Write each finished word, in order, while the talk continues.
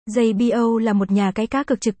JBO là một nhà cái cá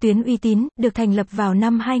cược trực tuyến uy tín, được thành lập vào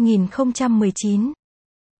năm 2019.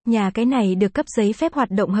 Nhà cái này được cấp giấy phép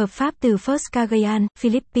hoạt động hợp pháp từ First Cagayan,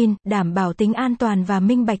 Philippines, đảm bảo tính an toàn và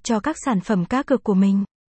minh bạch cho các sản phẩm cá cược của mình.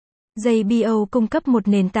 JBO cung cấp một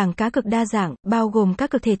nền tảng cá cược đa dạng, bao gồm cá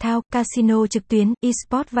cược thể thao, casino trực tuyến,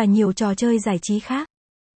 eSports và nhiều trò chơi giải trí khác.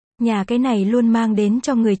 Nhà cái này luôn mang đến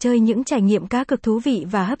cho người chơi những trải nghiệm cá cược thú vị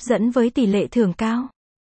và hấp dẫn với tỷ lệ thưởng cao.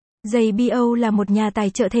 JBO là một nhà tài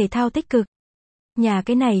trợ thể thao tích cực. Nhà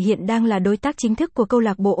cái này hiện đang là đối tác chính thức của câu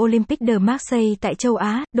lạc bộ Olympic de Marseille tại châu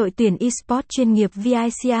Á, đội tuyển eSports chuyên nghiệp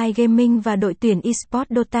VICI Gaming và đội tuyển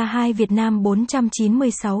eSports Dota 2 Việt Nam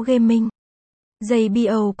 496 Gaming.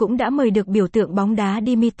 JBO cũng đã mời được biểu tượng bóng đá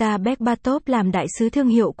Dimitar Berbatov làm đại sứ thương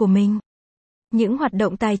hiệu của mình. Những hoạt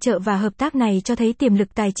động tài trợ và hợp tác này cho thấy tiềm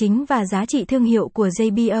lực tài chính và giá trị thương hiệu của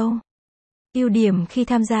JBO. Ưu điểm khi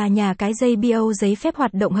tham gia nhà cái JBO: giấy phép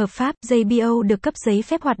hoạt động hợp pháp. JBO được cấp giấy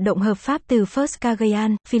phép hoạt động hợp pháp từ First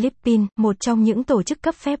Cagayan, Philippines, một trong những tổ chức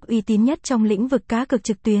cấp phép uy tín nhất trong lĩnh vực cá cược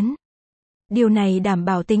trực tuyến. Điều này đảm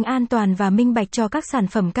bảo tính an toàn và minh bạch cho các sản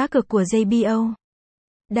phẩm cá cược của JBO.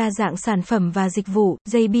 Đa dạng sản phẩm và dịch vụ.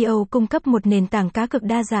 JBO cung cấp một nền tảng cá cược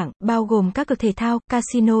đa dạng, bao gồm cá cược thể thao,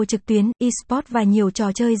 casino trực tuyến, eSports và nhiều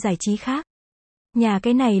trò chơi giải trí khác. Nhà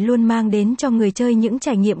cái này luôn mang đến cho người chơi những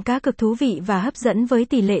trải nghiệm cá cược thú vị và hấp dẫn với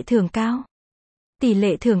tỷ lệ thưởng cao. Tỷ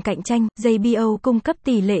lệ thưởng cạnh tranh. JBO cung cấp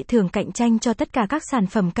tỷ lệ thưởng cạnh tranh cho tất cả các sản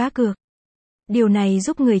phẩm cá cược. Điều này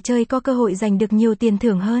giúp người chơi có cơ hội giành được nhiều tiền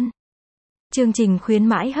thưởng hơn. Chương trình khuyến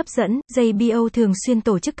mãi hấp dẫn. JBO thường xuyên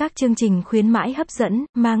tổ chức các chương trình khuyến mãi hấp dẫn,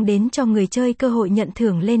 mang đến cho người chơi cơ hội nhận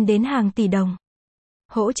thưởng lên đến hàng tỷ đồng.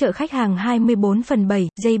 Hỗ trợ khách hàng 24/7.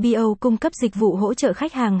 JBO cung cấp dịch vụ hỗ trợ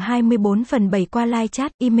khách hàng 24/7 qua live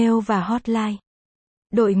chat, email và hotline.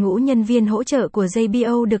 Đội ngũ nhân viên hỗ trợ của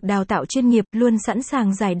JBO được đào tạo chuyên nghiệp, luôn sẵn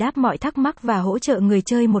sàng giải đáp mọi thắc mắc và hỗ trợ người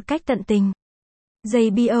chơi một cách tận tình.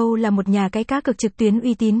 JBO là một nhà cái cá cược trực tuyến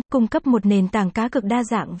uy tín, cung cấp một nền tảng cá cược đa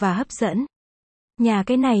dạng và hấp dẫn. Nhà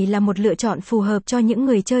cái này là một lựa chọn phù hợp cho những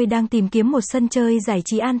người chơi đang tìm kiếm một sân chơi giải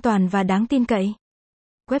trí an toàn và đáng tin cậy.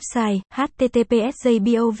 Website: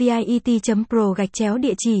 https://jboviet.pro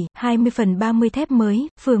 /địa chỉ 20/30 Thép Mới,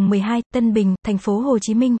 phường 12, Tân Bình, thành phố Hồ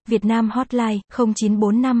Chí Minh, Việt Nam. Hotline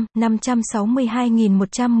 0945 562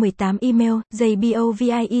 118. Email: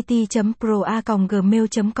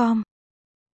 jboviet.pro@gmail.com